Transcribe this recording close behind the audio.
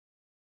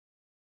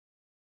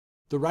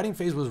The writing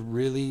phase was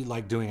really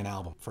like doing an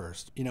album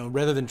first. You know,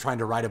 rather than trying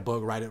to write a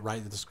book,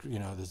 write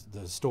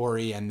the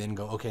story, and then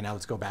go, okay, now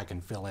let's go back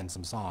and fill in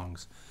some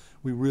songs.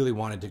 We really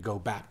wanted to go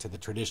back to the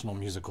traditional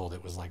musical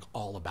that was like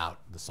all about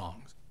the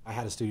songs. I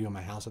had a studio in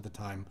my house at the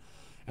time,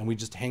 and we'd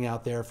just hang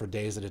out there for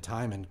days at a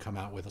time and come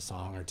out with a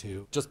song or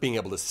two. Just being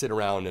able to sit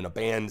around in a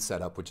band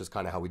setup, which is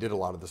kind of how we did a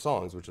lot of the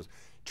songs, which was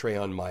Trey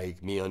on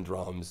mic, me on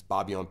drums,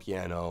 Bobby on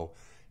piano,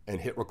 and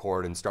hit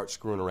record and start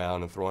screwing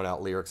around and throwing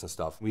out lyrics and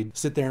stuff. We'd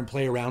sit there and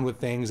play around with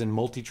things and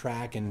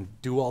multi-track and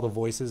do all the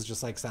voices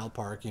just like South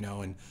Park, you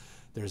know, and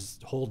there's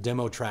whole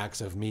demo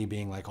tracks of me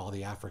being like all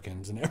the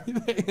Africans and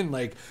everything and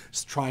like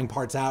just trying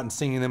parts out and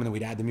singing them, and then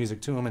we'd add the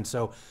music to them. And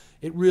so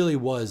it really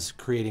was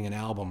creating an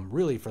album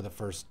really for the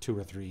first 2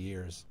 or 3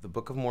 years. The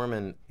Book of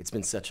Mormon, it's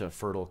been such a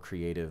fertile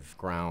creative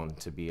ground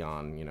to be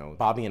on. You know,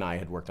 Bobby and I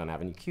had worked on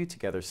Avenue Q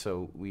together,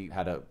 so we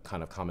had a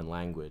kind of common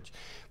language.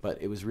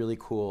 But it was really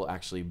cool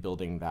actually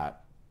building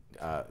that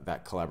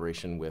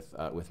collaboration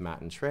with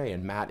Matt and Trey,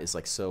 and Matt is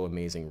like so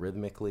amazing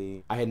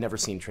rhythmically. I had never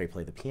seen Trey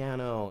play the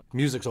piano.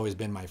 Music's always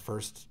been my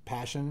first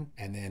passion,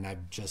 and then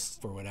I've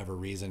just, for whatever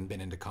reason,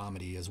 been into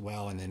comedy as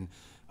well, and then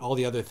all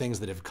the other things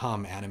that have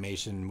come,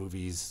 animation,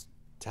 movies,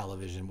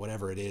 television,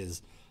 whatever it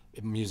is,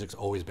 music's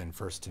always been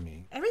first to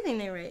me. Everything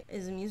they write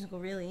is a musical,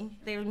 really.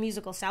 They're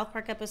musical South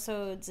Park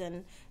episodes,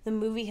 and the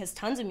movie has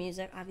tons of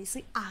music.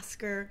 Obviously,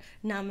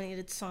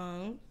 Oscar-nominated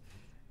song.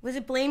 Was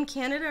it Blame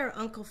Canada or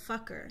Uncle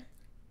Fucker?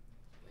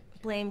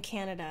 Blame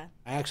Canada.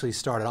 I actually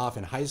started off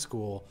in high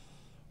school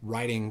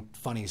writing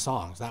funny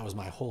songs. That was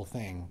my whole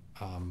thing,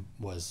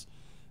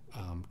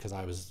 because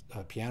I was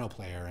a piano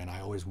player, and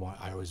I always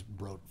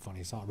wrote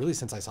funny songs. Really,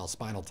 since I saw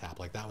Spinal Tap,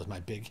 like that was my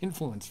big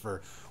influence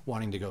for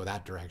wanting to go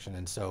that direction.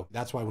 And so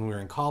that's why when we were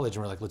in college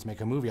and we're like, let's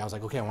make a movie, I was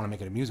like, okay, I want to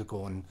make it a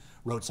musical, and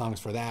wrote songs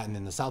for that. And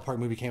then the South Park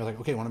movie came, I was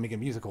like, okay, I want to make a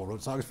musical,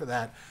 wrote songs for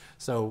that.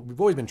 So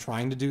we've always been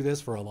trying to do this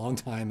for a long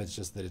time. It's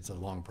just that it's a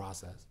long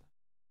process.